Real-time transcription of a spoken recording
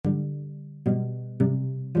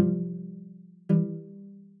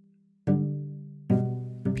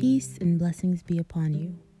Peace and blessings be upon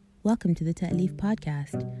you. Welcome to the Ta'leef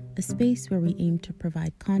Podcast, a space where we aim to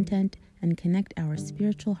provide content and connect our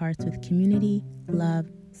spiritual hearts with community, love,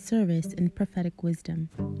 service, and prophetic wisdom.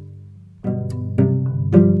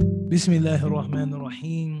 بسم الله الرحمن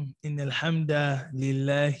الرحيم إن الحمد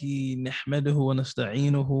لله نحمده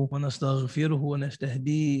ونستعينه ونستغفره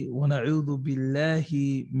ونستهديه ونعوذ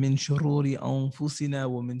بالله من شرور أنفسنا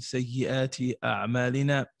ومن سيئات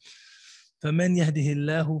أعمالنا فمن يهده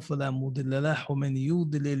الله فلا مضل له ومن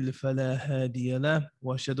يضلل فلا هادي له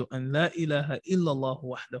وأشهد أن لا إله إلا الله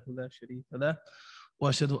وحده لا شريك له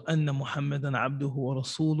وأشهد أن محمدا عبده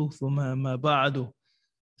ورسوله ثم ما بعد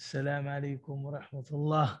السلام عليكم ورحمة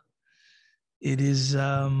الله. It is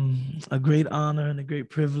a great honor and a great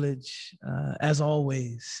privilege, as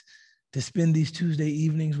always, to spend these Tuesday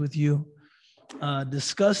evenings with you,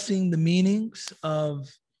 discussing the meanings of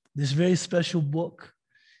this very special book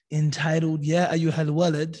entitled Ya Ayyuhal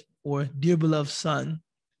Walad, or Dear Beloved Son,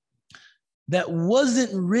 that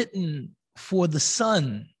wasn't written for the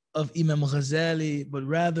son of Imam Ghazali, but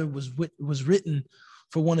rather was written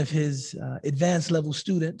for one of his advanced level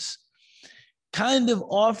students, kind of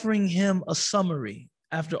offering him a summary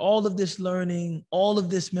after all of this learning, all of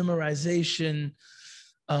this memorization,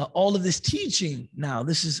 all of this teaching. Now,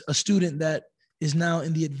 this is a student that is now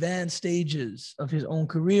in the advanced stages of his own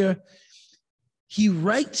career. He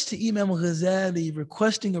writes to Imam Ghazali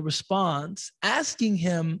requesting a response, asking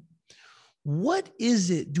him, what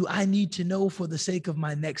is it do I need to know for the sake of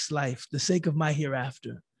my next life, the sake of my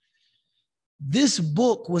hereafter? This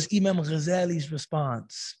book was Imam Ghazali's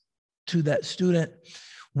response to that student.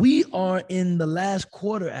 We are in the last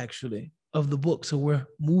quarter, actually, of the book, so we're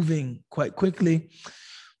moving quite quickly.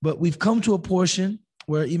 But we've come to a portion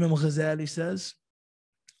where Imam Ghazali says,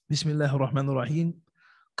 Bismillah ar-Rahman ar-Rahim,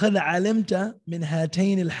 قَدْ عَلِمْتَ مِنْ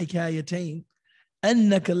هَاتَيْنِ الْحِكَايَتَيْنِ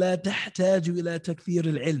أَنَّكَ لَا تَحْتَاجُ إِلَى تَكْثِيرِ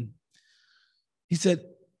الْعِلْمِ. He said,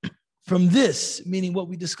 from this, meaning what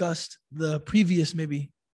we discussed the previous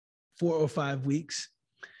maybe 4 or 5 weeks,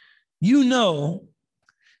 you know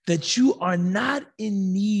that you are not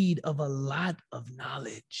in need of a lot of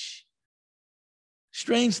knowledge.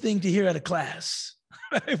 Strange thing to hear at a class,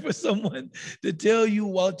 right? For someone to tell you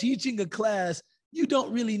while teaching a class, you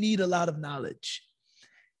don't really need a lot of knowledge.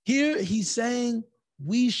 Here he's saying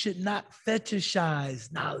we should not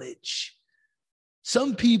fetishize knowledge.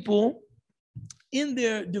 Some people, in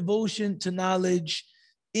their devotion to knowledge,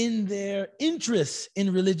 in their interest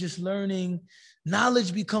in religious learning,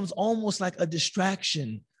 knowledge becomes almost like a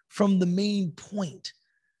distraction from the main point.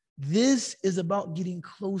 This is about getting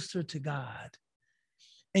closer to God.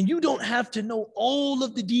 And you don't have to know all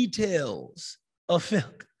of the details of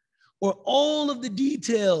fiqh or all of the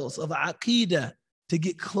details of aqidah to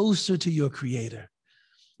get closer to your creator.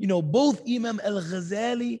 You know, both Imam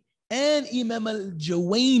al-Ghazali and Imam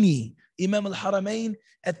al-Jawaini, Imam al-Haramain,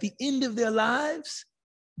 at the end of their lives,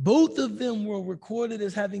 both of them were recorded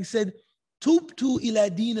as having said, Tubtu ila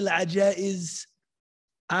din al-ajaiz,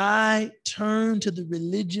 I turn to the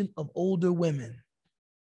religion of older women.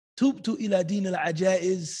 Tubtu ila din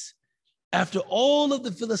al-ajaiz, after all of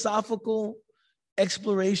the philosophical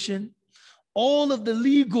exploration, all of the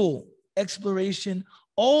legal exploration,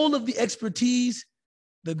 all of the expertise,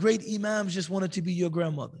 the great imams just wanted to be your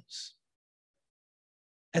grandmothers.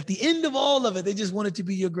 At the end of all of it, they just wanted to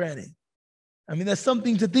be your granny. I mean, that's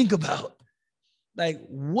something to think about. Like,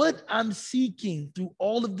 what I'm seeking through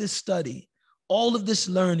all of this study, all of this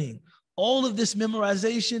learning, all of this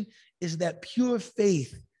memorization is that pure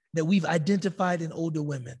faith that we've identified in older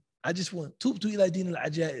women. I just want tubtu ila din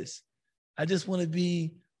al-ajaiz. I just want to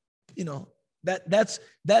be, you know,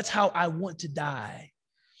 that's how I want to die.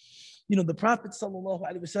 You know, the Prophet sallallahu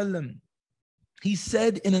alaihi wasallam, he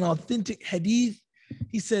said in an authentic hadith,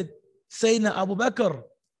 he said, Sayyidina Abu Bakr,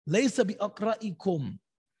 laysa bi aqra'ikum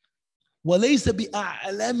wa laysa bi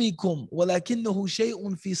a'lamikum walakinahu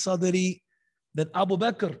shay'un fi sadri. That Abu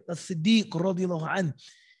Bakr as-Siddiq radiyallahu anhu,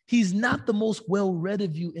 he's not the most well-read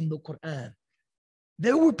of you in the Quran.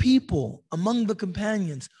 There were people among the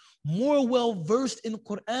companions more well-versed in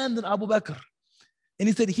Quran than Abu Bakr. And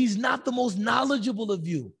he said, he's not the most knowledgeable of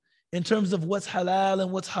you in terms of what's halal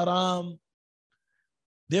and what's haram.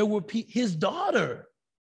 There were his daughter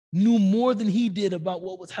knew more than he did about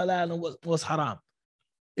what was halal and what was haram,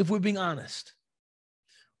 if we're being honest.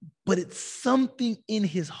 But it's something in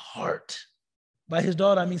his heart. By his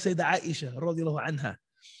daughter, I mean, say the Aisha, radiallahu anha.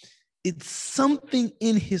 It's something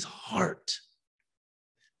in his heart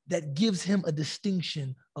that gives him a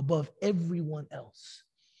distinction above everyone else.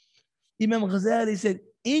 Imam Ghazali said,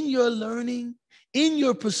 in your learning, in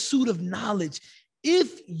your pursuit of knowledge,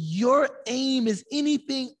 If your aim is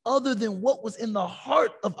anything other than what was in the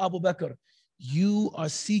heart of Abu Bakr, you are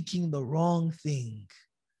seeking the wrong thing.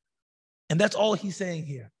 And that's all he's saying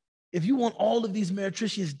here. If you want all of these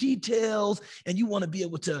meretricious details and you want to be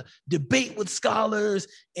able to debate with scholars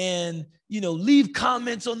and, leave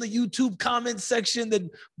comments on the YouTube comment section that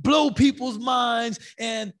blow people's minds,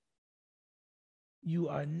 and you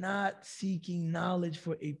are not seeking knowledge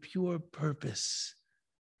for a pure purpose.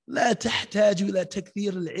 لا تحتاج إلى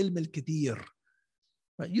تكثير العلم الكثير.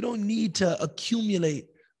 Right? You don't need to accumulate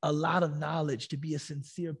a lot of knowledge to be a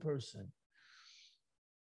sincere person.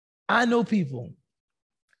 I know people,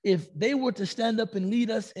 if they were to stand up and lead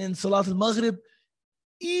us in Salat al-Maghrib,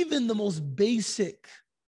 even the most basic,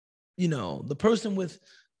 the person with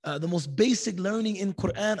the most basic learning in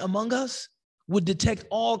Quran among us would detect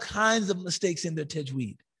all kinds of mistakes in their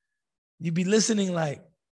tajweed. You'd be listening like,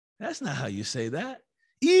 that's not how you say that.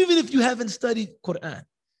 Even if you haven't studied Quran,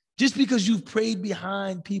 just because you've prayed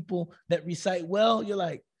behind people that recite well, you're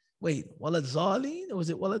like, wait, walad zaleen, or was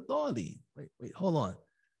it walad daleen? Wait, hold on.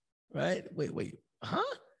 Right? Wait,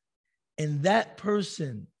 huh? And that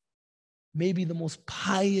person may be the most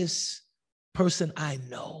pious person I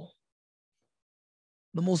know.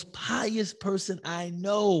 The most pious person I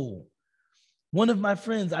know. One of my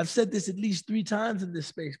friends, I've said this at least 3 times in this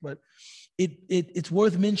space, but it's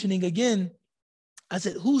worth mentioning again. I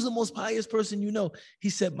said, who's the most pious person you know? He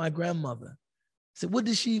said, my grandmother. I said, what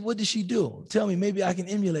did she do? Tell me, maybe I can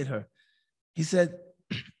emulate her. He said,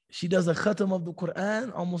 she does a khatam of the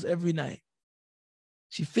Quran almost every night.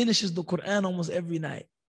 She finishes the Quran almost every night.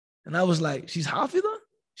 And I was like, she's hafidah?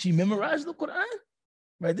 She memorized the Quran?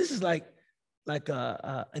 Right? This is like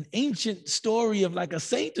an ancient story of like a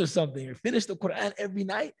saint or something. Or finish the Quran every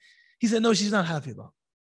night. He said, no, she's not hafidah.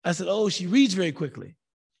 I said, oh, she reads very quickly.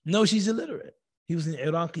 No, she's illiterate. He was an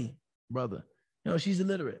Iraqi brother. No, she's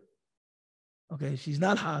illiterate. Okay, she's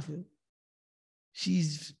not hafiz.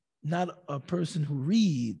 She's not a person who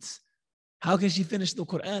reads. How can she finish the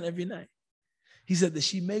Quran every night? He said that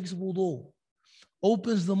she makes wudu,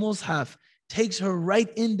 opens the mushaf, takes her right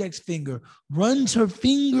index finger, runs her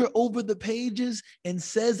finger over the pages, and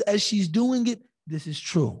says as she's doing it, this is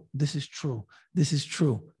true, this is true, this is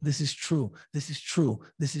true, this is true, this is true,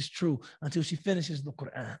 this is true, until she finishes the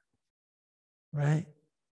Quran. Right?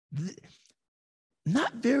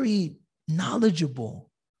 Not very knowledgeable,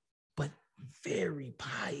 but very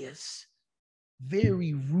pious,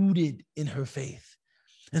 very rooted in her faith.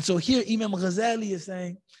 And so here Imam Ghazali is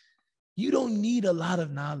saying, you don't need a lot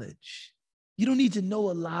of knowledge. You don't need to know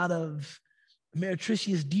a lot of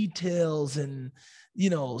meretricious details and,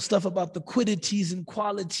 stuff about the quiddities and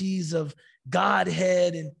qualities of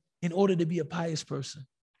Godhead in order to be a pious person.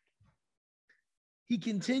 He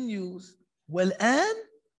continues, والآن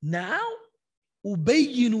now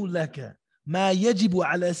أبين لك ما يجب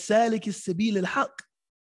على سالك السبيل الحق.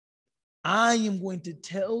 I am going to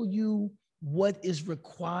tell you what is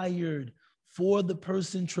required for the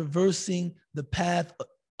person traversing the path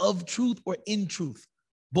of truth or in truth.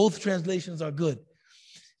 Both translations are good.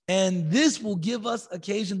 And this will give us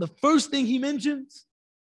occasion, the first thing he mentions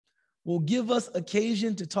will give us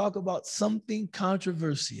occasion to talk about something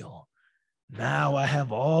controversial. Now I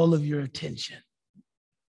have all of your attention.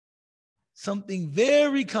 Something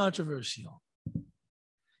very controversial.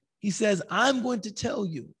 He says, I'm going to tell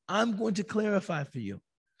you, I'm going to clarify for you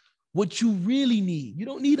what you really need. You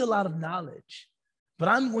don't need a lot of knowledge, but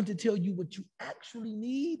I'm going to tell you what you actually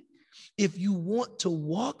need if you want to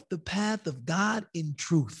walk the path of God in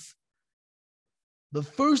truth. The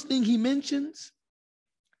first thing he mentions,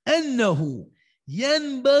 أنه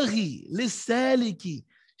ينبغي للسالك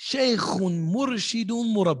شيخ مرشد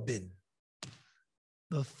مرب.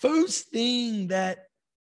 The first thing that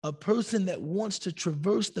a person that wants to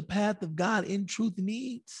traverse the path of God in truth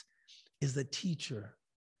needs is a teacher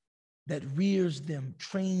that rears them,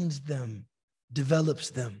 trains them, develops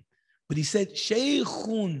them. But he said,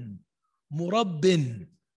 Shaykhun Murabbin,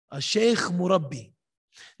 a Shaykh Murabbi.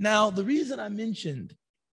 Now, the reason I mentioned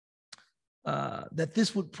that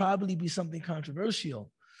this would probably be something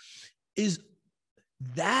controversial is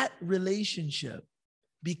that relationship,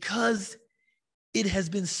 because it has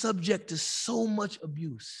been subject to so much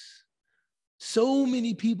abuse. So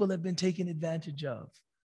many people have been taken advantage of,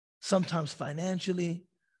 sometimes financially,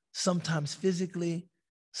 sometimes physically,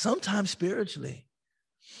 sometimes spiritually,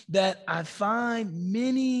 that I find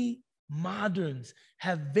many moderns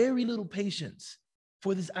have very little patience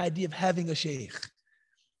for this idea of having a sheikh.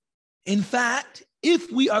 In fact,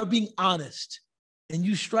 if we are being honest, and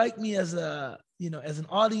you strike me as as an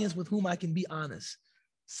audience with whom I can be honest,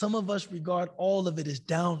 some of us regard all of it as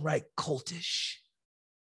downright cultish.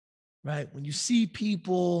 right? When you see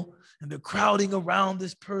people and they're crowding around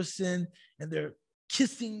this person and they're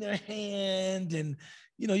kissing their hand and,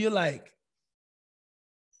 you're like,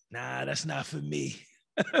 nah, that's not for me.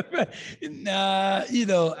 Nah,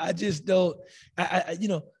 I just don't,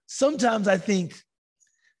 sometimes I think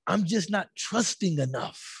I'm just not trusting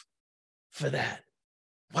enough for that.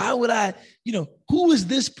 Why would I, who is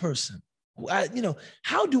this person?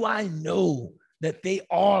 How do I know that they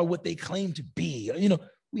are what they claim to be?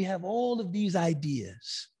 We have all of these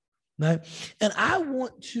ideas, right? And I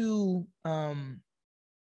want to,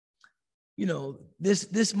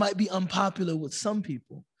 this might be unpopular with some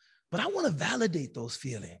people, but I want to validate those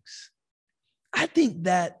feelings. I think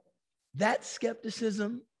that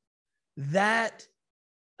skepticism, that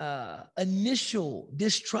initial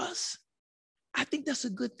distrust, I think that's a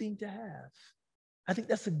good thing to have. I think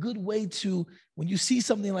that's a good way to, when you see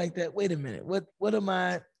something like that, wait a minute, what am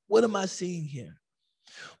I seeing here?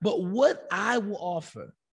 But what I will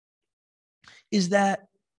offer is that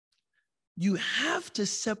you have to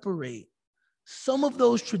separate some of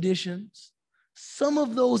those traditions, some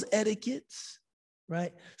of those etiquettes,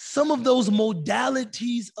 right? Some of those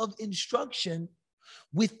modalities of instruction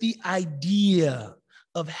with the idea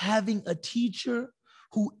of having a teacher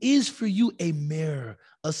who is for you a mirror,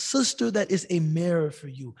 a sister that is a mirror for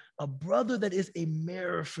you, a brother that is a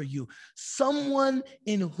mirror for you, someone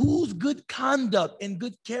in whose good conduct and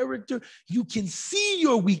good character you can see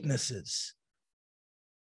your weaknesses.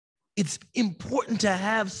 It's important to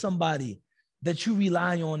have somebody that you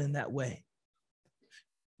rely on in that way.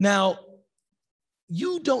 Now,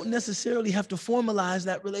 you don't necessarily have to formalize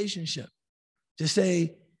that relationship to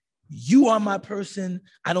say, you are my person.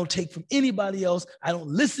 I don't take from anybody else. I don't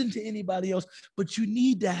listen to anybody else. But you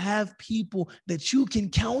need to have people that you can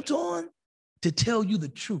count on to tell you the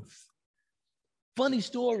truth. Funny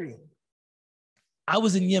story. I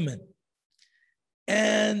was in Yemen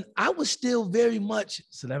and I was still very much,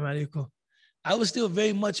 Assalamu alaikum. I was still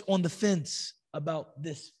very much on the fence about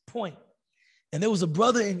this point. And there was a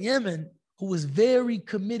brother in Yemen who was very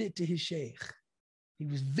committed to his sheikh. He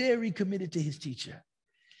was very committed to his teacher.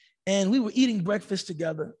 And we were eating breakfast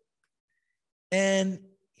together. And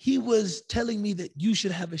he was telling me that you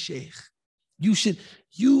should have a sheikh. You should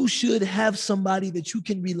have somebody that you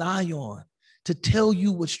can rely on to tell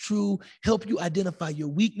you what's true, help you identify your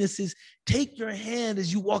weaknesses, take your hand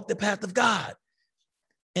as you walk the path of God.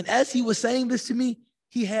 And as he was saying this to me,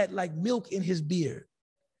 he had like milk in his beard.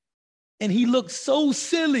 And he looked so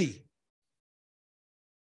silly,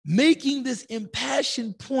 making this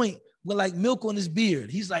impassioned point with like milk on his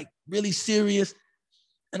beard. He's like really serious.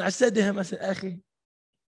 And I said to him, I said, Akhi,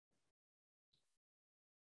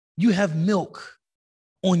 you have milk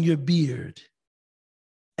on your beard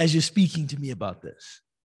as you're speaking to me about this.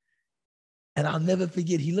 And I'll never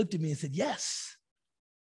forget, he looked at me and said, yes,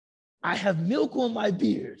 I have milk on my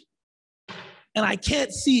beard and I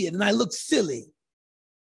can't see it and I look silly.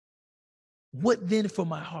 What then for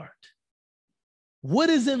my heart? What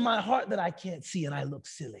is in my heart that I can't see and I look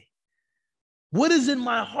silly? What is in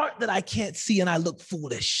my heart that I can't see and I look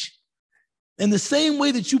foolish? In the same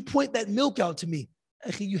way that you point that milk out to me,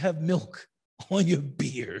 actually you have milk on your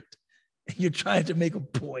beard and you're trying to make a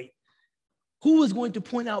point. Who is going to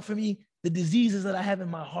point out for me the diseases that I have in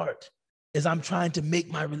my heart as I'm trying to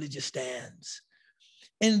make my religious stands?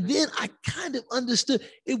 And then I kind of understood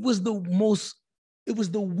it was the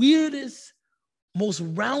weirdest, most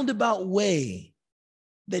roundabout way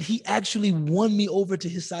that he actually won me over to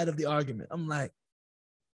his side of the argument. I'm like,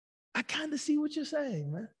 I kind of see what you're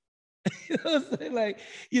saying, man. You know what I'm saying? Like,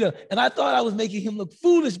 and I thought I was making him look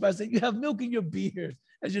foolish by saying, you have milk in your beard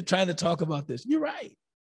as you're trying to talk about this. You're right.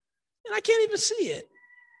 And I can't even see it.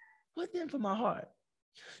 What then for my heart?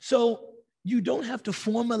 So you don't have to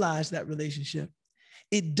formalize that relationship.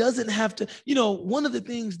 It doesn't have to, one of the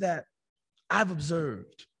things that I've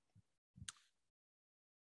observed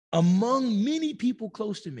among many people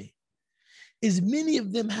close to me is many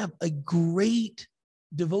of them have a great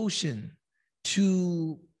devotion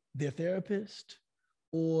to their therapist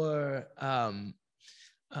or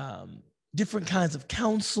different kinds of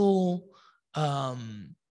counsel.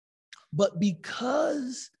 But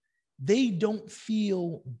because they don't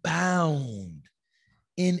feel bound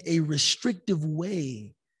in a restrictive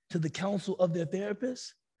way to the counsel of their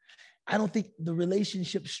therapist, I don't think the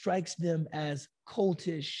relationship strikes them as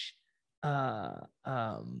cultish,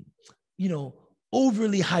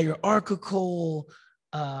 overly hierarchical,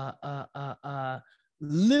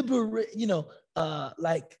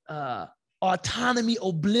 autonomy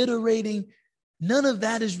obliterating. None of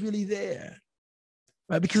that is really there,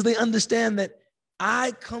 right? Because they understand that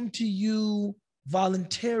I come to you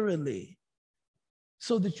voluntarily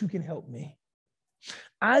so that you can help me.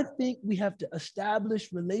 I think we have to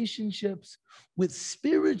establish relationships with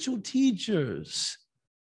spiritual teachers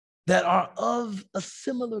that are of a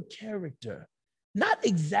similar character. Not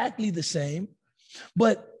exactly the same,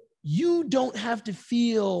 but you don't have to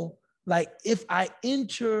feel like if I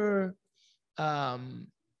enter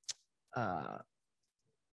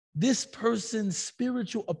this person's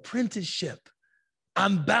spiritual apprenticeship,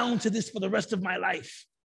 I'm bound to this for the rest of my life.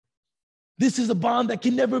 This is a bond that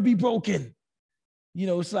can never be broken. You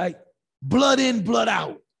know, it's like blood in, blood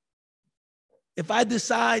out. If I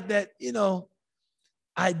decide that, you know,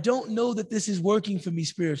 I don't know that this is working for me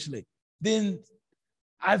spiritually, then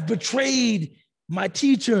I've betrayed my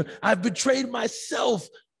teacher. I've betrayed myself.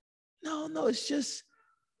 No, it's just,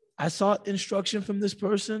 I sought instruction from this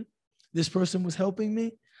person. This person was helping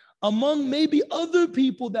me. Among maybe other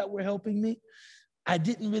people that were helping me, I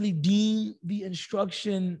didn't really deem the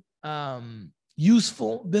instruction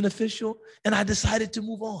useful, beneficial, and I decided to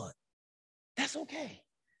move on. That's okay.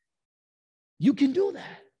 You can do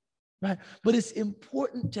that, right? But it's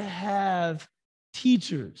important to have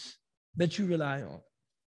teachers that you rely on.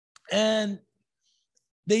 And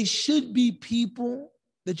they should be people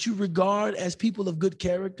that you regard as people of good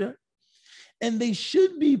character. And they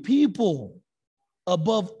should be people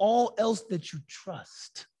above all else that you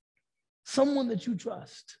trust. Someone that you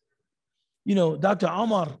trust. You know, Dr.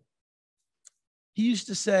 Omar, he used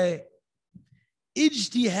to say,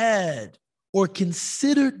 ijtihad or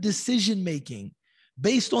considered decision-making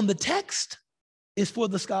based on the text is for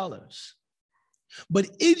the scholars.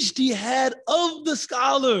 But ijtihad of the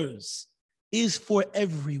scholars is for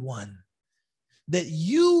everyone. That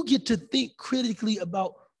you get to think critically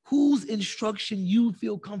about whose instruction you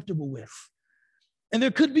feel comfortable with. And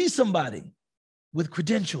there could be somebody with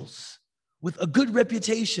credentials, with a good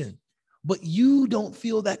reputation, but you don't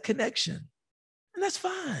feel that connection. And that's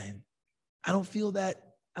fine. I don't feel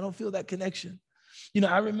that connection. You know,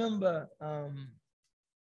 I remember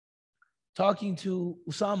talking to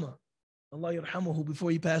Usama, Allah yarhamuhu,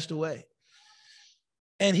 before he passed away.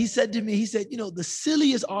 And he said to me, he said, you know, the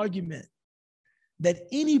silliest argument that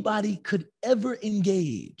anybody could ever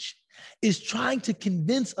engage is trying to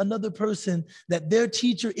convince another person that their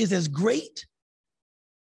teacher is as great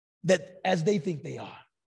as they think they are.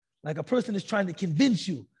 Like a person is trying to convince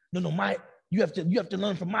you, no, you have to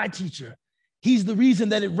learn from my teacher. He's the reason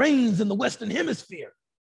that it rains in the Western Hemisphere.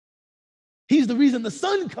 He's the reason the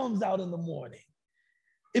sun comes out in the morning.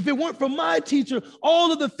 If it weren't for my teacher,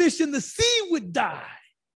 all of the fish in the sea would die.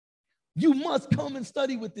 You must come and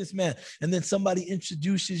study with this man. And then somebody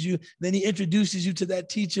introduces you, then he introduces you to that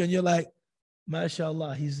teacher, and you're like,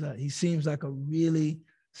 mashallah, he seems like a really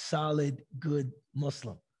solid, good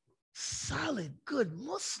Muslim. Solid, good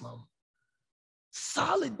Muslim.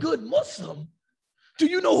 Solid, good Muslim. Do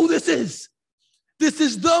you know who this is? This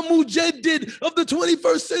is the Mujaddid of the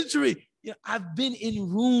 21st century. Yeah, I've been in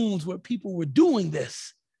rooms where people were doing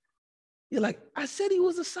this. You're like, I said he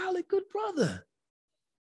was a solid, good brother.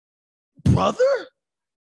 Brother?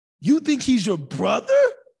 You think he's your brother?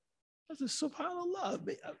 I said, subhanallah,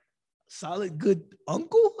 solid, good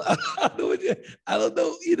uncle? I don't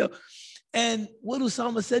know, you know. And what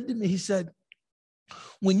Usama said to me, he said,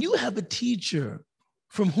 when you have a teacher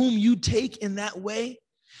from whom you take in that way,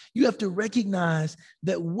 you have to recognize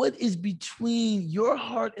that what is between your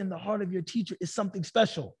heart and the heart of your teacher is something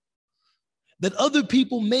special that other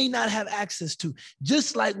people may not have access to,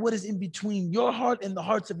 just like what is in between your heart and the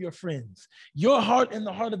hearts of your friends, your heart and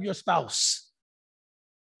the heart of your spouse.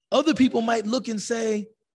 Other people might look and say,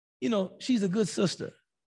 you know, she's a good sister.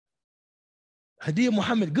 Hadia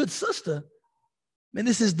Muhammad, good sister. Man,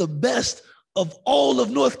 this is the best of all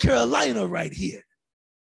of North Carolina right here,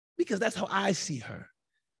 because that's how I see her.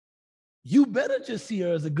 You better just see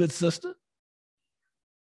her as a good sister.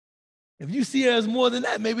 If you see her as more than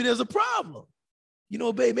that, maybe there's a problem. You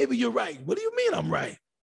know, babe, maybe you're right. What do you mean I'm right?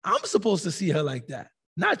 I'm supposed to see her like that,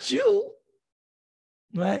 not you,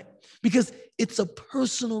 right? Because it's a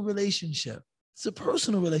personal relationship. It's a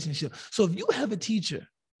personal relationship. So if you have a teacher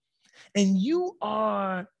and you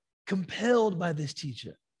are compelled by this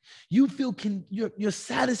teacher, you feel you're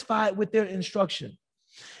satisfied with their instruction,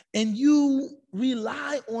 and you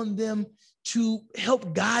rely on them to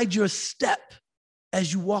help guide your step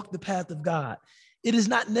as you walk the path of God, it is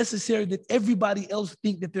not necessary that everybody else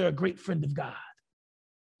think that they're a great friend of God,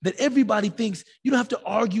 that everybody thinks, you don't have to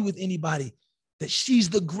argue with anybody, that she's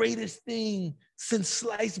the greatest thing since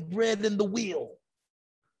sliced bread and the wheel.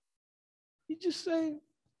 You just say,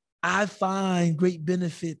 I find great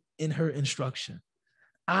benefit in her instruction.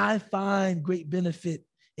 I find great benefit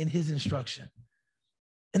in his instruction.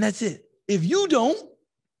 And that's it. If you don't,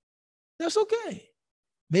 that's okay.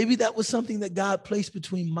 Maybe that was something that God placed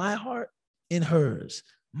between my heart and hers,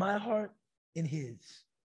 my heart and his,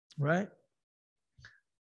 right?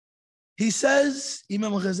 He says,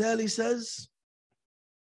 Imam Ghazali says,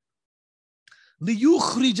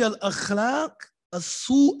 لِيُخْرِجَ الْأَخْلَاقَ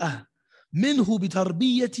السُّوءَ مِنْهُ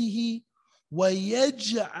بِتَرْبِيَّتِهِ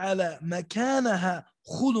وَيَجْعَلَ مَكَانَهَا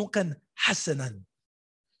خُلُقًا حَسَنًا.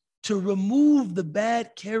 To remove the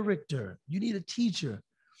bad character, you need a teacher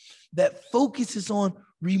that focuses on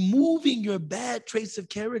removing your bad traits of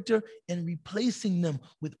character and replacing them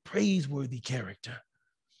with praiseworthy character.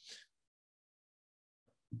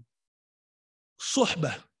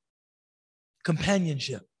 Suhbah,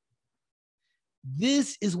 companionship.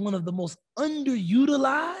 This is one of the most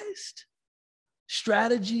underutilized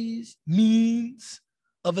strategies, means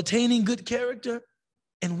of attaining good character,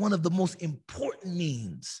 and one of the most important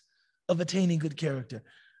means of attaining good character.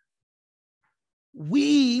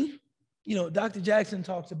 We, Dr. Jackson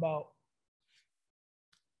talks about,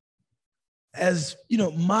 as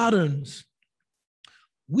moderns,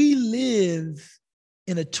 we live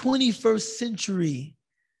in a 21st century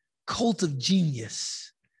cult of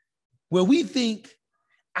genius, where we think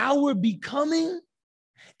our becoming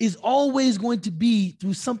is always going to be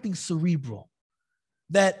through something cerebral.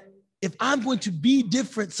 That if I'm going to be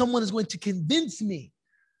different, someone is going to convince me.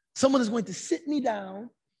 Someone is going to sit me down,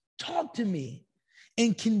 talk to me,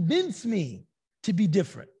 and convince me to be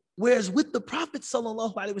different. Whereas with the Prophet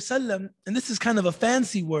sallallahu alaihi wasallam, and this is kind of a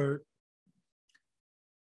fancy word,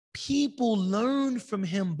 people learn from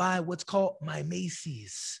him by what's called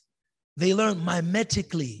mimesis. They learn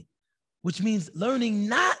mimetically, which means learning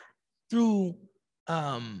not through,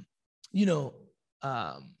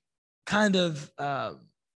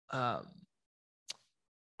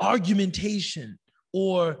 argumentation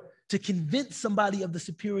or to convince somebody of the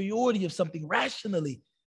superiority of something rationally.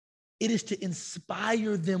 It is to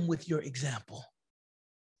inspire them with your example,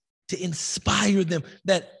 to inspire them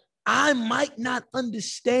that I might not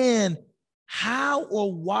understand how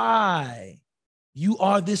or why you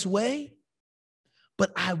are this way,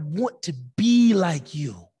 but I want to be like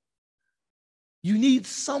you. You need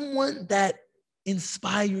someone that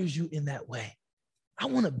inspires you in that way. I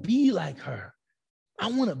want to be like her. I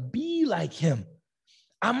want to be like him.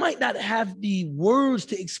 I might not have the words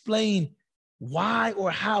to explain why or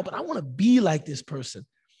how, but I want to be like this person.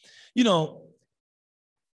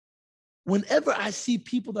 Whenever I see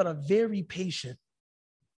people that are very patient,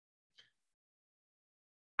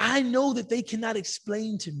 I know that they cannot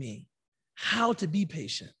explain to me how to be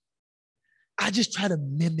patient. I just try to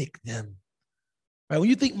mimic them. Right? When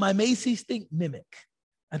you think mimesis, think mimic.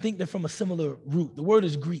 I think they're from a similar root. The word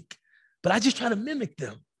is Greek, but I just try to mimic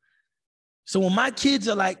them. So when my kids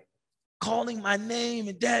are like calling my name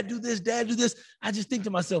and dad do this, I just think to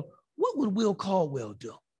myself, what would Will Caldwell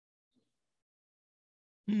do?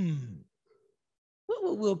 What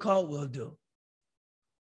would Will Caldwell do?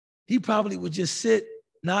 He probably would just sit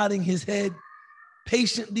nodding his head,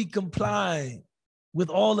 patiently complying with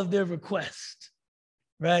all of their requests,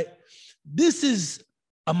 right? This is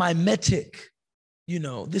a mimetic,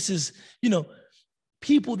 this is,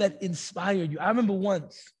 people that inspire you. I remember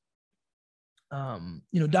once,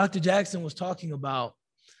 Dr. Jackson was talking about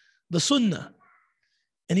the Sunnah,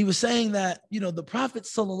 and he was saying that, the Prophet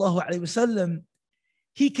sallallahu alaihi wasallam,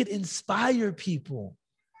 he could inspire people.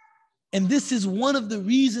 And this is one of the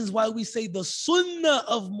reasons why we say the Sunnah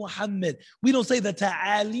of Muhammad. We don't say the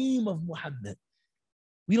Ta'aleem of Muhammad.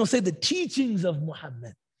 We don't say the teachings of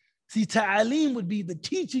Muhammad. See, Ta'aleem would be the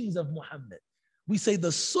teachings of Muhammad. We say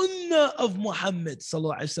the Sunnah of Muhammad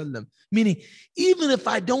sallallahu alaihi wasallam, meaning even if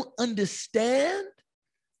I don't understand,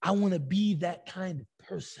 I want to be that kind of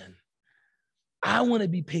person. I want to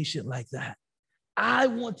be patient like that. I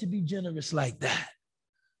want to be generous like that,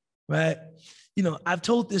 right? I've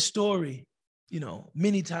told this story,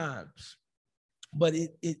 many times, but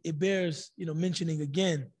it bears, mentioning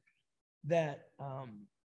again that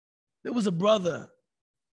there was a brother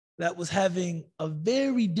that was having a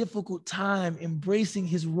very difficult time embracing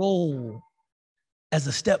his role as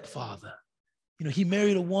a stepfather. He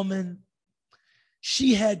married a woman.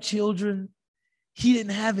 She had children. He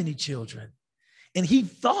didn't have any children. And he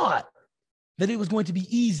thought that it was going to be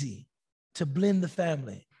easy to blend the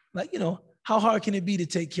family. Like, how hard can it be to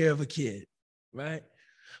take care of a kid, right?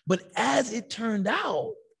 But as it turned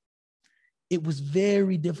out, it was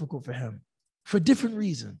very difficult for him for different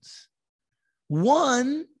reasons.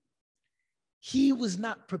 One, he was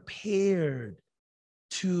not prepared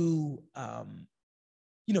to,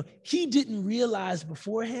 he didn't realize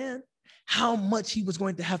beforehand how much he was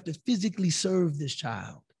going to have to physically serve this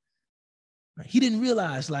child. He didn't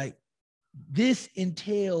realize, like, this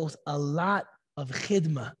entails a lot of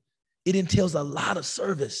khidmah. It entails a lot of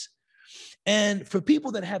service. And for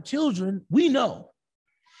people that have children, we know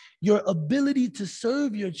your ability to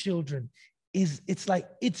serve your children it's like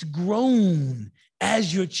it's grown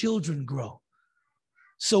as your children grow.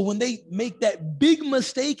 So when they make that big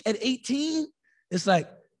mistake at 18, it's like,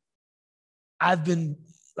 I've been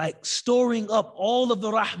like storing up all of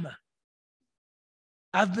the rahmah.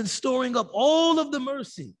 I've been storing up all of the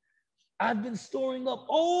mercy. I've been storing up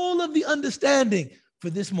all of the understanding for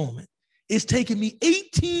this moment. It's taken me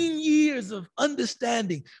 18 years of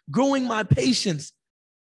understanding, growing my patience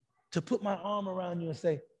to put my arm around you and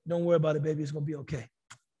say, don't worry about it, baby. It's going to be okay.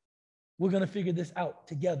 We're going to figure this out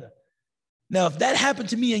together. Now, if that happened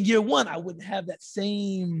to me in year one, I wouldn't have that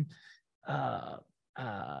same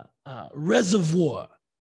reservoir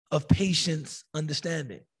of patience,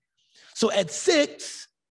 understanding. So at 6,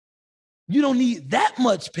 you don't need that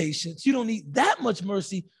much patience. You don't need that much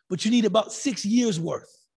mercy, but you need about 6 years worth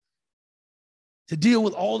to deal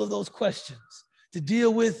with all of those questions, to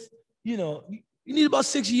deal with, you need about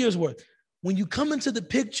 6 years worth. When you come into the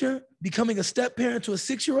picture, becoming a step parent to a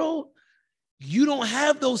 6-year-old, you don't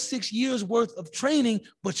have those 6 years worth of training,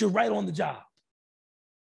 but you're right on the job.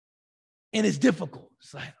 And it's difficult.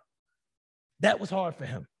 It's like, that was hard for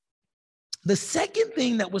him. The second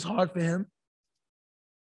thing that was hard for him,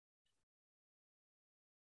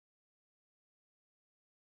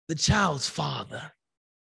 the child's father.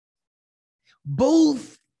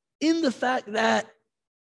 Both in the fact that,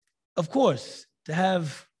 of course, to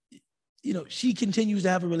have, she continues to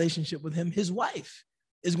have a relationship with him. His wife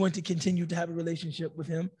is going to continue to have a relationship with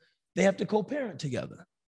him. They have to co-parent together.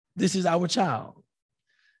 This is our child.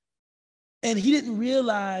 And he didn't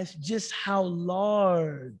realize just how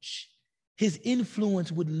large his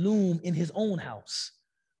influence would loom in his own house.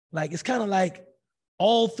 Like, it's kind of like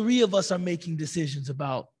all 3 of us are making decisions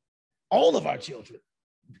about all of our children,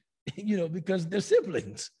 because they're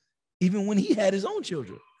siblings, even when he had his own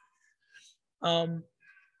children.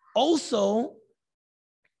 Also,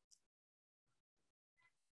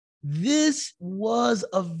 this was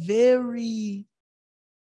a very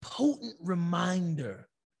potent reminder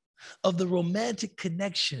of the romantic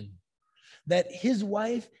connection that his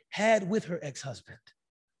wife had with her ex-husband.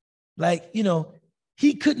 Like,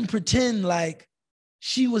 he couldn't pretend like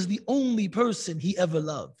she was the only person he ever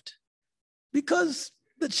loved, because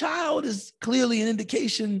the child is clearly an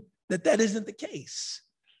indication that that isn't the case.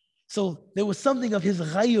 So there was something of his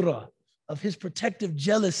ghaira, of his protective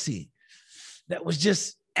jealousy, that was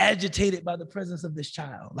just agitated by the presence of this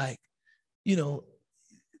child. Like, you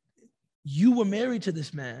were married to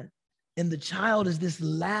this man, and the child is this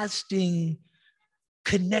lasting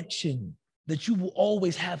connection that you will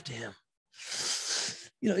always have to him.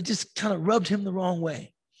 It just kind of rubbed him the wrong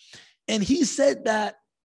way. And he said that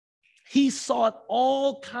he sought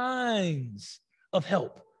all kinds of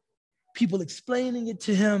help. People explaining it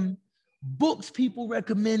to him, books people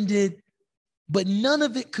recommended, but none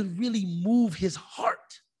of it could really move his heart.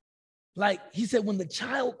 Like he said, when the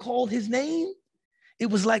child called his name, it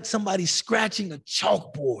was like somebody scratching a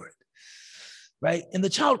chalkboard, right? And the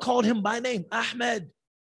child called him by name, Ahmed.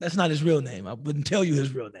 That's not his real name. I wouldn't tell you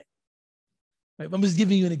his real name. Right? I'm just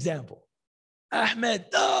giving you an example. Ahmed.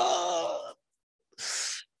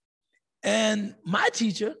 And my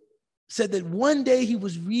teacher said that one day he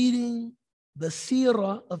was reading the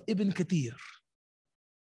Seerah of Ibn Kathir.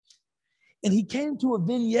 And he came to a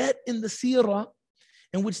vignette in the Seerah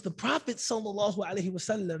in which the Prophet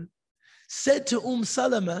ﷺ said to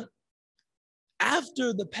Salama,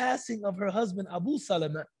 after the passing of her husband Abu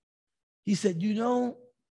Salama, he said,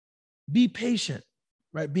 be patient,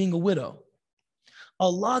 right? Being a widow.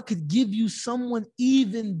 Allah could give you someone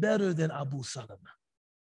even better than Abu Salama.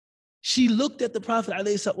 She looked at the Prophet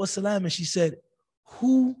ﷺ and she said,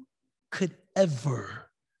 who could ever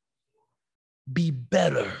be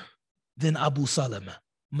better than Abu Salama,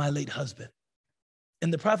 my late husband?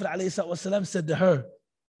 And the Prophet ﷺ said to her,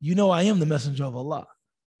 I am the messenger of Allah.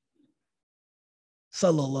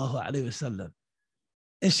 Sallallahu alayhi wasallam.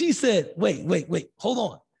 And she said, wait, hold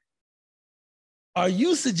on. Are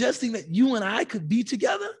you suggesting that you and I could be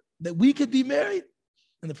together? That we could be married?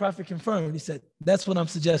 And the Prophet confirmed. He said, that's what I'm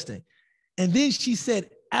suggesting. And then she said,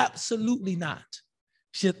 absolutely not.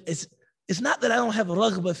 She said, it's not that I don't have a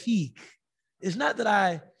raghba feek. It's not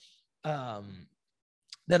that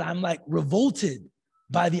I'm like revolted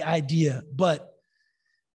by the idea, but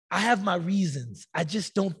I have my reasons. I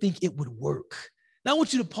just don't think it would work. Now I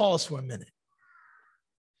want you to pause for a minute.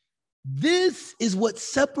 This is what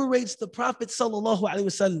separates the Prophet sallallahu alaihi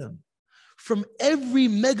wasallam from every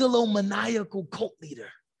megalomaniacal cult leader.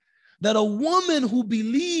 That a woman who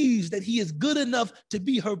believes that he is good enough to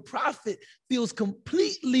be her prophet feels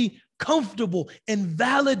completely comfortable and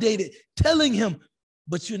validated, telling him,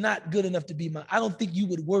 but you're not good enough to be I don't think you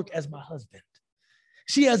would work as my husband.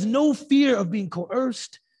 She has no fear of being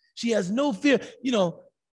coerced. She has no fear.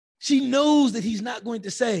 She knows that he's not going to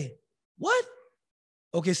say, what?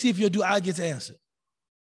 Okay, see if your dua gets answered.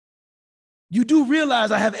 You do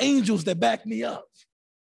realize I have angels that back me up,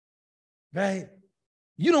 right?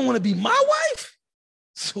 You don't want to be my wife?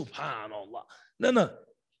 Subhanallah. No.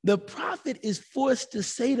 The Prophet is forced to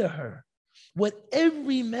say to her what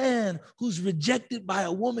every man who's rejected by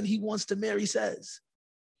a woman he wants to marry says.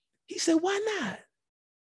 He said, why not?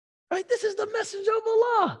 Right? This is the messenger of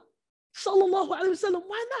Allah. Sallallahu alaihi wasallam.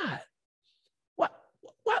 Why not?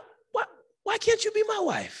 Why can't you be my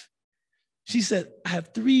wife? She said, I have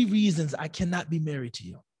 3 reasons I cannot be married to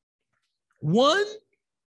you. 1,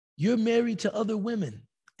 you're married to other women,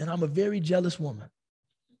 and I'm a very jealous woman,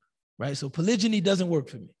 right? So polygyny doesn't work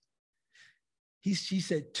for me. She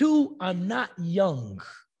said, 2, I'm not young.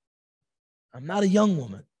 I'm not a young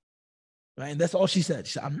woman, right? And that's all she said.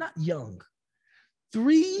 She said, I'm not young.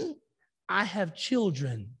 3, I have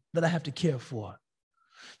children that I have to care for.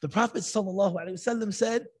 The Prophet sallallahu alaihi wasallam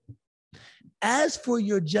said, as for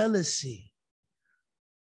your jealousy,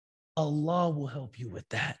 Allah will help you with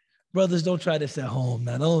that. Brothers, don't try this at home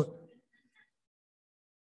now. Don't.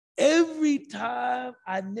 Every time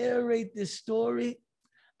I narrate this story,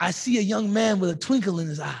 I see a young man with a twinkle in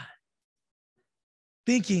his eye,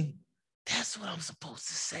 thinking, that's what I'm supposed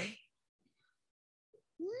to say.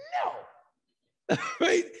 No.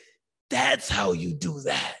 Right? That's how you do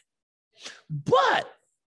that. But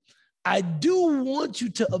I do want you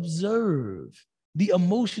to observe the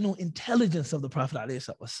emotional intelligence of the Prophet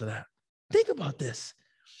ﷺ. Think about this.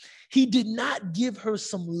 He did not give her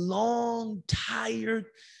some long, tired,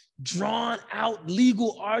 drawn out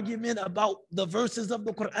legal argument about the verses of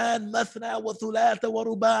the Quran, mathna wa thulatha wa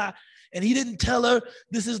ruba'. And he didn't tell her,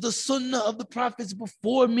 this is the sunnah of the prophets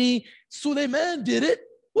before me. Sulaiman did it.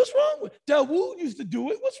 What's wrong with it? Dawood used to do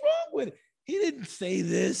it. What's wrong with it? He didn't say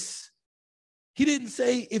this. He didn't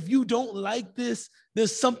say, if you don't like this,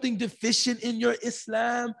 there's something deficient in your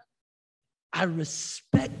Islam. I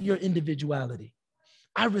respect your individuality.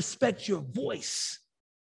 I respect your voice.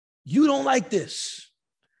 You don't like this.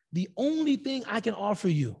 The only thing I can offer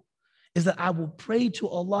you is that I will pray to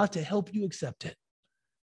Allah to help you accept it.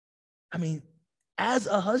 I mean, as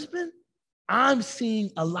a husband, I'm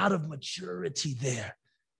seeing a lot of maturity there.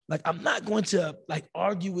 Like, I'm not going to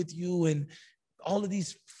argue with you and all of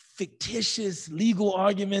these fictitious legal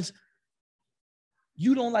arguments.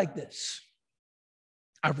 You don't like this.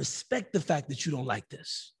 I respect the fact that you don't like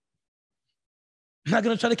this. I'm not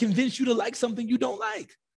going to try to convince you to like something you don't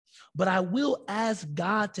like, but I will ask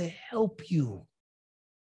God to help you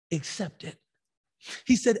accept it.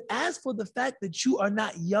 He said, as for the fact that you are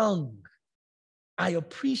not young, I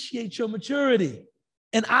appreciate your maturity.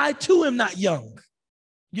 And I too am not young.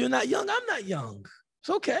 You're not young, I'm not young. It's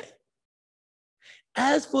okay.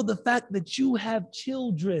 As for the fact that you have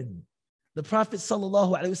children, the Prophet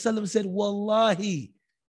sallallahu alaihi wasallam said, Wallahi,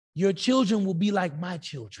 your children will be like my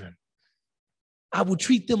children. I will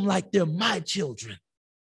treat them like they're my children.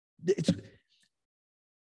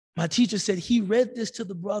 My teacher said he read this to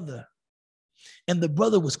the brother, and the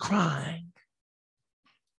brother was crying.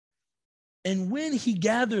 And when he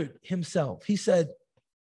gathered himself, he said,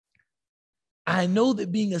 I know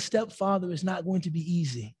that being a stepfather is not going to be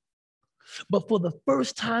easy, but for the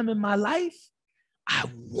first time in my life, I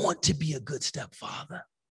want to be a good stepfather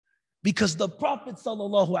because the Prophet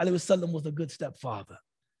sallallahu alaihi wasallam was a good stepfather.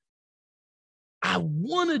 I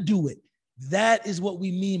want to do it. That is what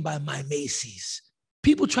we mean by my Macy's.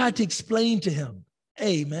 People tried to explain to him,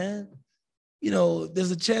 hey, man,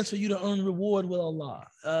 there's a chance for you to earn reward with Allah.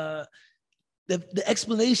 The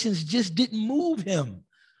explanations just didn't move him.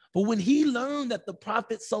 But when he learned that the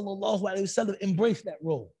Prophet sallallahu alaihi wasallam embraced that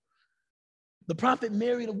role, the Prophet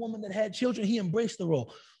married a woman that had children, he embraced the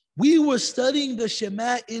role. We were studying the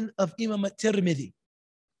Shama'il of Imam at-Tirmidhi.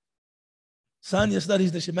 Sanya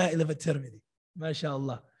studies the Shama'il of at-Tirmidhi.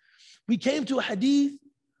 MashaAllah. We came to a hadith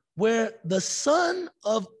where the son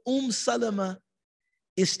of Salama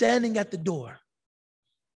is standing at the door,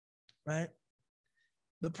 right?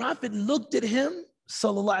 The Prophet looked at him,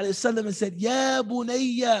 sallallahu alaihi wasallam, and said, Ya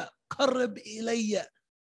bunayya, qarrib ilayya.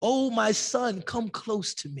 Oh, my son, come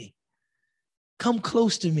close to me. Come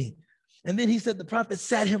close to me. And then he said the Prophet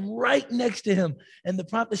sat him right next to him, and the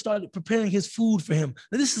Prophet started preparing his food for him.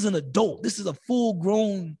 Now, this is an adult. This is a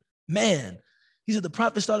full-grown man. He said the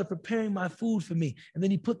Prophet started preparing my food for me, and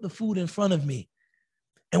then he put the food in front of me.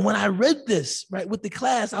 And when I read this, right, with the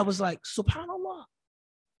class, I was like, subhanAllah.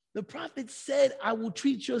 The Prophet said, I will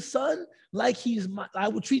treat your son like I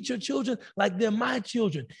will treat your children like they're my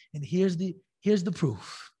children. And here's the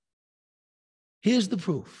proof. Here's the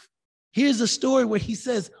proof. Here's a story where he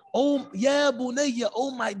says, oh, ya bunayya,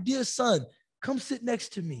 oh, my dear son, come sit next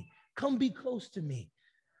to me. Come be close to me.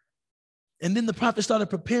 And then the Prophet started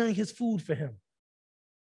preparing his food for him.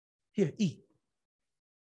 Here, eat.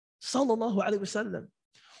 Sallallahu alaihi wasallam.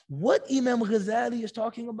 What Imam Ghazali is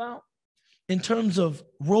talking about in terms of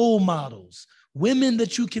role models, women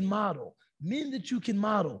that you can model, men that you can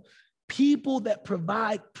model, people that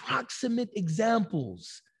provide proximate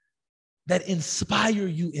examples that inspire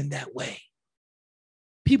you in that way.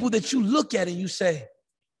 People that you look at and you say,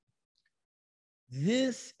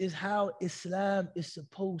 this is how Islam is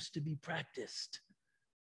supposed to be practiced.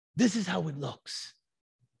 This is how it looks.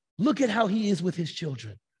 Look at how he is with his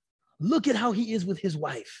children. Look at how he is with his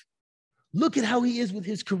wife. Look at how he is with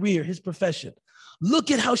his career, his profession.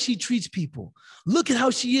 Look at how she treats people. Look at how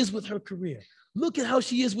she is with her career. Look at how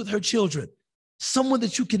she is with her children. Someone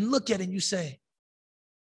that you can look at and you say,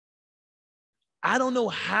 I don't know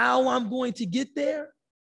how I'm going to get there,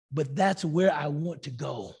 but that's where I want to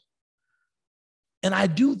go. And I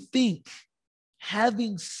do think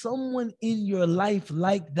having someone in your life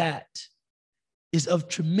like that is of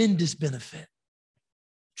tremendous benefit.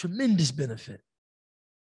 Tremendous benefit.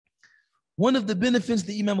 One of the benefits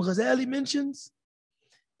that Imam Ghazali mentions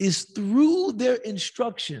is through their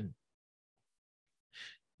instruction,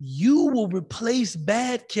 you will replace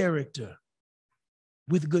bad character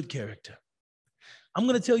with good character. I'm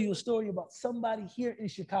going to tell you a story about somebody here in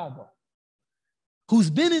Chicago who's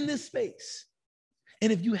been in this space.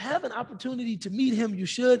 And if you have an opportunity to meet him, you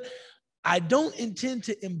should. I don't intend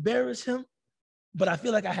to embarrass him, but I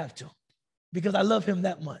feel like I have to because I love him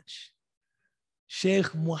that much.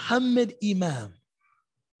 Sheikh Muhammad Imam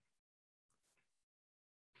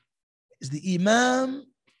is the Imam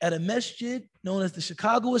at a masjid known as the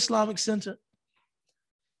Chicago Islamic Center.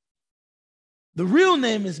 The real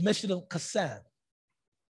name is Masjid al-Qassam,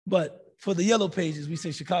 but for the yellow pages, we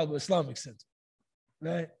say Chicago Islamic Center,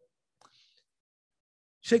 right?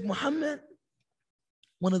 Sheikh Muhammad,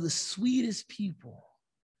 one of the sweetest people,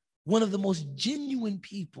 one of the most genuine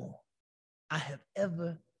people I have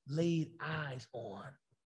ever laid eyes on.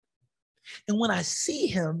 And when I see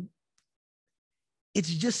him, it's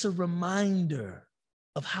just a reminder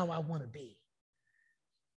of how I want to be,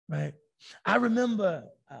 right? I remember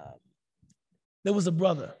there was a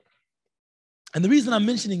brother, and the reason I'm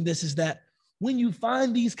mentioning this is that when you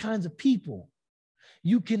find these kinds of people,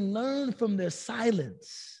 you can learn from their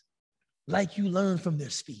silence like you learn from their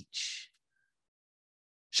speech.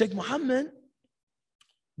 Sheikh Muhammad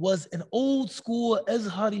was an old school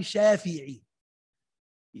Azhari Shafi'i.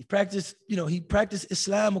 He practiced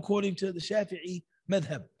Islam according to the Shafi'i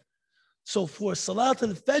madhab. So for Salat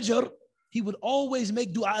al-Fajr, he would always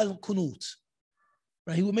make dua al-Qunut.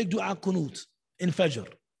 Right? He would make dua al-Qunut in Fajr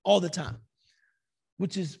all the time,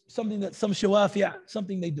 which is something that some Shawafi'a,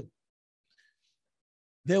 something they do.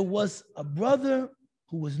 There was a brother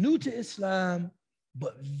who was new to Islam,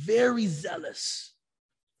 but very zealous.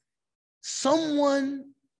 Someone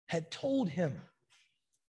had told him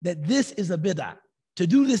that this is a bid'ah. To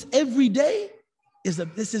do this every day is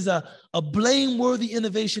a blameworthy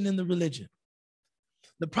innovation in the religion.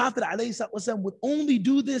 The Prophet ﷺ would only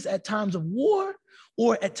do this at times of war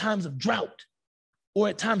or at times of drought or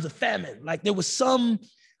at times of famine. Like there was some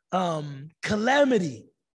calamity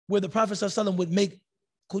where the Prophet ﷺ would make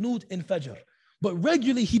qunut in Fajr, but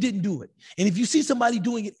regularly he didn't do it. And if you see somebody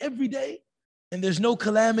doing it every day and there's no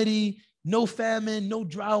calamity, no famine, no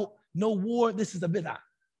drought, no war, this is a bid'ah.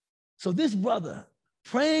 So this brother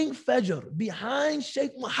praying Fajr behind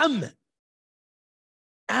Sheikh Muhammad,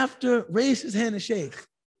 after raised his hand and Sheikh,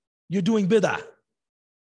 you're doing bid'ah.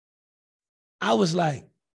 I was like,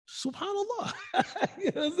 subhanallah.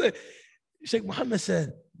 You know what I'm saying? Sheikh Muhammad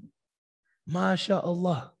said,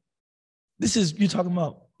 MashaAllah. This is, you're talking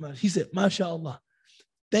about, he said, MashaAllah.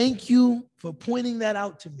 Thank you for pointing that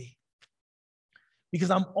out to me, because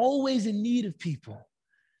I'm always in need of people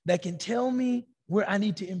that can tell me where I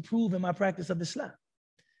need to improve in my practice of Islam.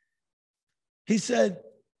 He said,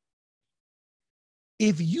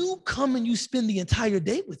 if you come and you spend the entire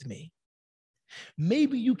day with me,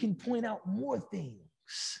 maybe you can point out more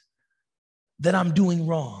things that I'm doing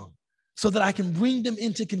wrong so that I can bring them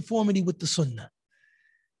into conformity with the Sunnah.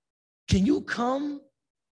 can you come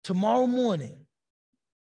tomorrow morning,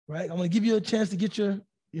 right? I'm going to give you a chance to get your,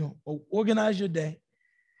 organize your day.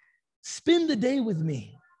 Spend the day with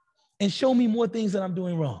me and show me more things that I'm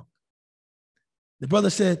doing wrong. The brother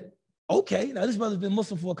said, okay. Now, this brother's been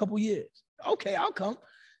Muslim for a couple years. Okay, I'll come.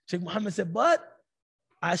 Sheikh Muhammad said, but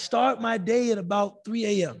I start my day at about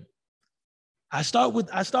 3 a.m. I start with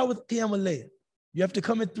Qiyam al-Layl. You have to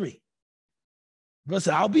come at 3. Brother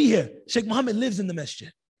said, I'll be here. Sheikh Muhammad lives in the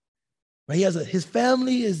masjid. Right? His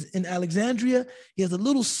family is in Alexandria. He has a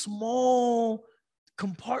little small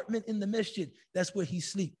compartment in the masjid. That's where he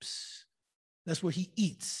sleeps. That's where he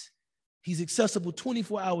eats. He's accessible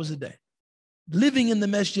 24 hours a day. Living in the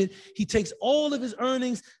masjid, he takes all of his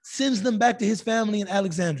earnings, sends them back to his family in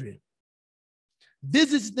Alexandria.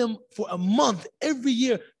 Visits them for a month every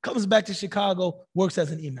year, comes back to Chicago, works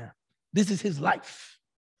as an imam. This is his life.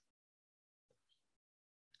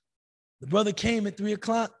 The brother came at 3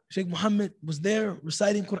 o'clock. Sheikh Muhammad was there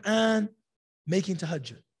reciting Quran, making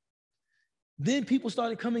tahajjud. Then people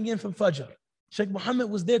started coming in from Fajr. Sheikh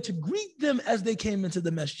Muhammad was there to greet them as they came into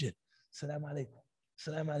the masjid. Assalamu alaikum.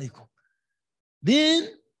 Assalamu alaikum. Then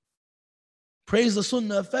praise the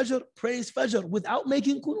sunnah of Fajr, praise Fajr without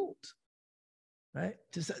making qunut. Right?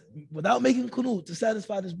 Without making qunut to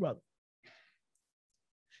satisfy this brother.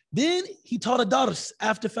 Then he taught a dars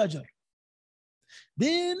after Fajr.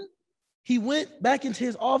 Then he went back into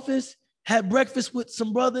his office, had breakfast with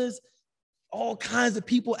some brothers, all kinds of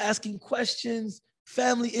people asking questions,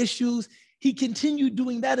 family issues. He continued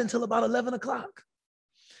doing that until about 11 o'clock.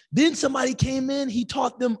 Then somebody came in, he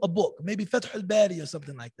taught them a book, maybe Fath al-Bari or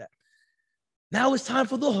something like that. Now it's time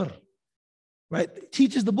for Dhuhr, right?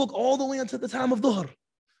 Teaches the book all the way until the time of Dhuhr.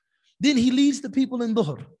 Then he leads the people in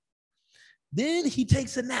Dhuhr. Then he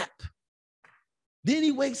takes a nap. Then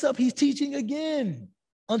he wakes up, he's teaching again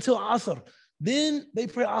until Asr. Then they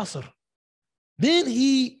pray Asr. Then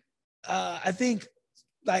he, I think,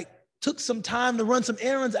 took some time to run some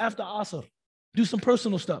errands after Asr, do some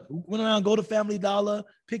personal stuff. Went around, go to Family Dollar,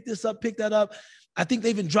 pick this up, pick that up. I think they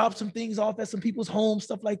even dropped some things off at some people's homes,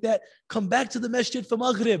 stuff like that. Come back to the masjid for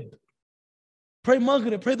Maghrib. Pray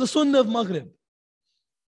Maghrib, pray the Sunnah of Maghrib.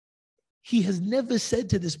 He has never said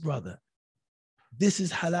to this brother, this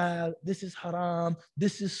is halal, this is haram,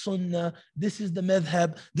 this is sunnah, this is the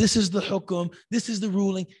madhab, this is the hukum, this is the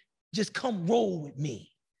ruling. Just come roll with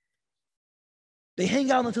me. They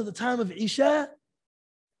hang out until the time of Isha.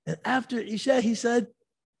 And after Isha, he said,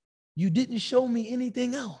 you didn't show me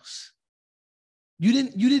anything else. You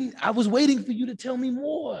didn't, I was waiting for you to tell me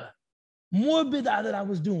more bid'ah that I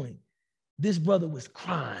was doing. This brother was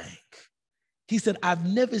crying. He said, I've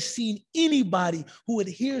never seen anybody who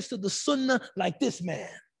adheres to the sunnah like this man.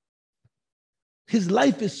 His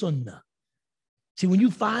life is sunnah. See, when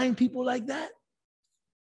you find people like that,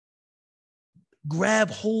 grab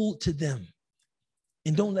hold to them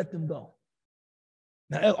and don't let them go.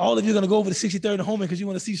 Now, all of you are going to go over to 63rd and Holman because you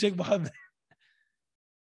want to see Sheikh Muhammad.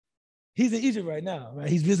 He's in Egypt right now, right?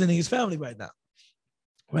 He's visiting his family right now,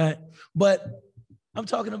 right? But I'm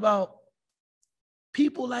talking about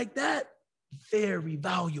people like that, very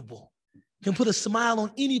valuable, can put a smile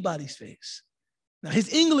on anybody's face. Now,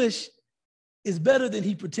 his English is better than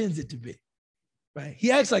he pretends it to be, right?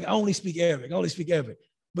 He acts like, I only speak Arabic.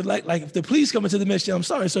 But like if the police come into the masjid, I'm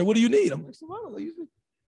sorry, sir, what do you need? I'm like,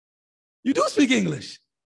 you do speak English.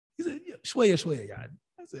 He said, shwaya, yeah.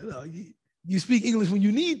 I said, no, you speak English when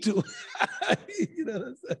you need to.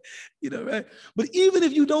 Right? But even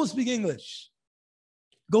if you don't speak English,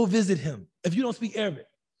 go visit him. If you don't speak Arabic,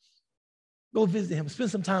 go visit him,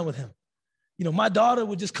 spend some time with him. My daughter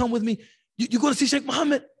would just come with me. You going to see Sheikh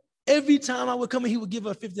Muhammad? Every time I would come in, he would give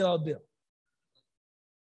her a $50 bill.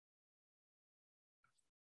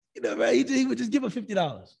 Right? He would just give her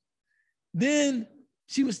 $50. Then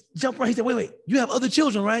she was jumping around. He said, wait, you have other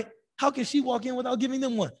children, right? How can she walk in without giving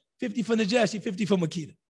them one? 50 for Najashi, 50 for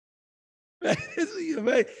Makita.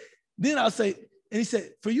 Right? Then I'll say, and he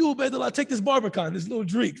said, for you, Ubaidullah, take this Barbican, this little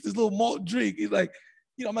drink, this little malt drink. He's like,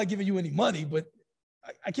 I'm not giving you any money, but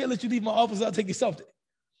I can't let you leave my office without taking something.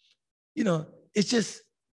 It's just,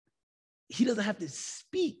 he doesn't have to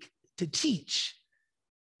speak to teach.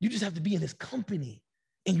 You just have to be in his company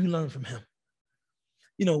and you learn from him.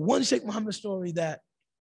 One Sheikh Muhammad story that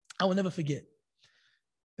I will never forget.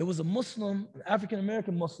 There was a Muslim, an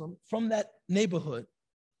African-American Muslim from that neighborhood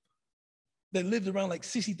that lived around like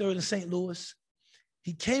 63rd in St. Louis.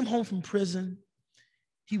 He came home from prison.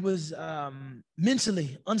 He was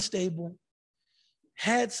mentally unstable,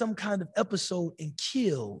 had some kind of episode and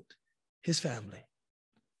killed his family.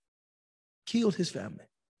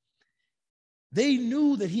 They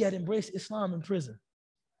knew that he had embraced Islam in prison.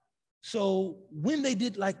 So when they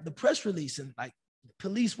did like the press release and like the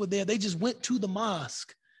police were there, they just went to the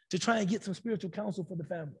mosque to try and get some spiritual counsel for the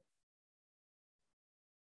family.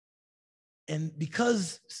 And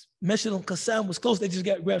because Masjid al-Qassam was close, they just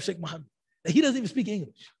grabbed Sheikh Mohammed. And he doesn't even speak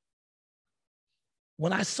English.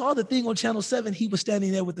 When I saw the thing on Channel 7, he was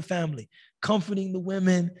standing there with the family, comforting the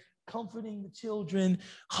women, comforting the children,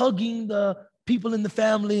 hugging the people in the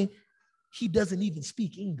family. He doesn't even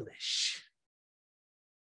speak English.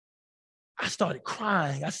 I started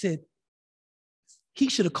crying. I said, he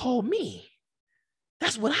should have called me.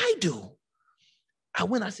 That's what I do.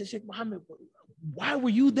 I said, Sheikh Mohammed, why were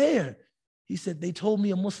you there? He said, they told me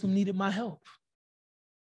a Muslim needed my help.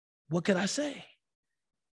 What could I say?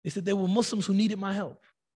 They said there were Muslims who needed my help.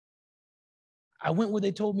 I went where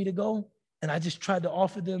they told me to go, and I just tried to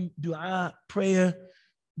offer them dua, prayer,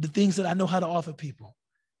 the things that I know how to offer people.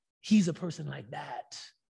 He's a person like that.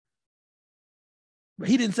 But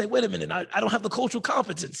he didn't say, wait a minute, I don't have the cultural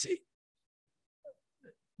competency.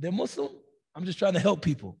 They're Muslim. I'm just trying to help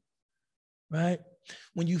people, right?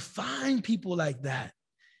 When you find people like that,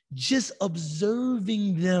 just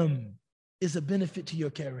observing them is a benefit to your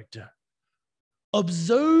character.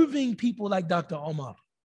 Observing people like Dr. Omar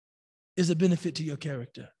is a benefit to your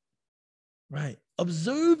character, right?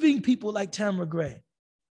 Observing people like Tamara Gray,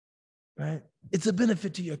 right? It's a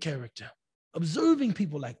benefit to your character. Observing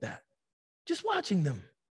people like that, just watching them,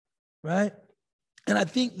 right? And I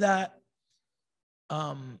think that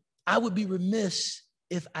I would be remiss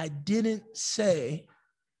if I didn't say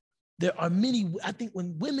there are many, I think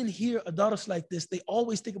when women hear a daughter like this, they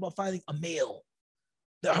always think about finding a male.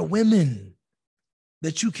 There are women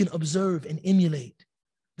that you can observe and emulate,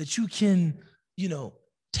 that you can,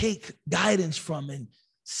 take guidance from and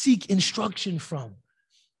seek instruction from.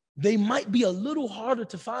 They might be a little harder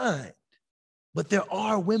to find, but there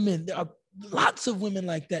are women, there are lots of women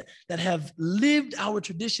like that that have lived our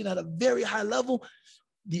tradition at a very high level.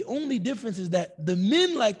 The only difference is that the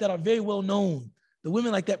men like that are very well known. The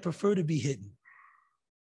women like that prefer to be hidden.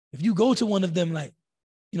 If you go to one of them, like,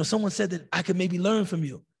 someone said that I could maybe learn from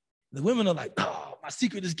you. The women are like, oh, my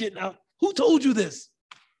secret is getting out. Who told you this?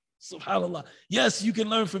 SubhanAllah. Yes, you can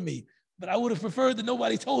learn from me, but I would have preferred that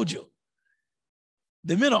nobody told you.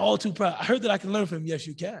 The men are all too proud. I heard that I can learn from him. Yes,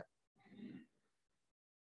 you can.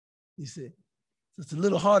 You see, so it's a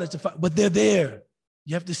little harder to find, but they're there.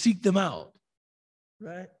 You have to seek them out,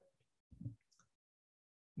 right?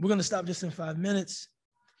 We're going to stop just in 5 minutes.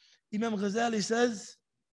 Imam Ghazali says,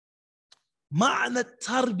 Ma'na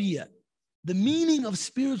tarbiyah, the meaning of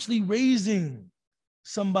spiritually raising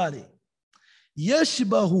somebody.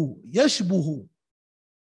 Yashbahu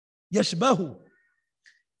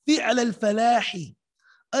fi'al al-falahi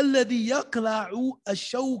alladhi yaqla'u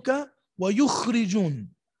ash-shawka wa yukhrijun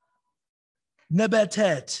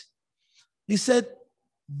nabatat. He said,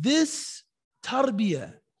 this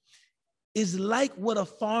tarbiyah is like what a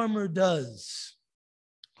farmer does.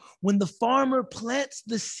 When the farmer plants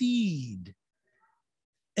the seed,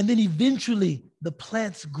 and then eventually the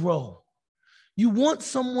plants grow. You want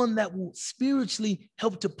someone that will spiritually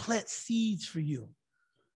help to plant seeds for you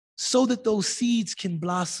so that those seeds can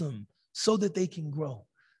blossom, so that they can grow.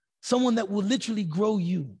 Someone that will literally grow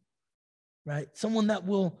you, right? Someone that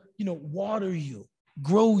will, water you,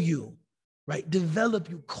 grow you, right? Develop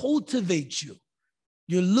you, cultivate you.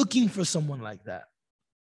 You're looking for someone like that,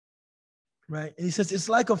 right? And he says, it's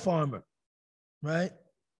like a farmer, right?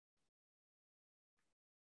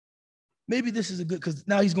 Maybe this is a good, because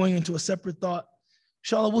now he's going into a separate thought.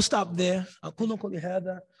 Inshallah, we'll stop there. أقول قولي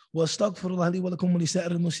هذا واستغفر الله لي ولكم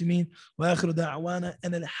ولسائر المسلمين وآخر دعوانا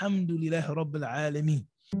أن الحمد لله رب العالمين.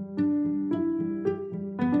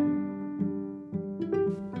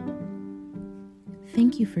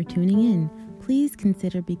 Thank you for tuning in. Please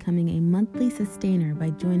consider becoming a monthly sustainer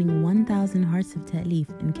by joining 1,000 Hearts of Ta'leef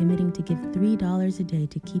and committing to give $3 a day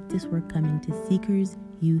to keep this work coming to seekers,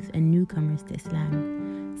 youth, and newcomers to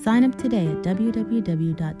Islam. Sign up today at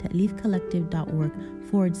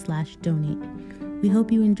www.ta'leefcollective.org/donate. We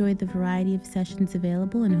hope you enjoyed the variety of sessions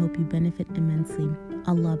available and hope you benefit immensely.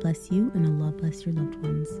 Allah bless you and Allah bless your loved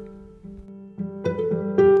ones.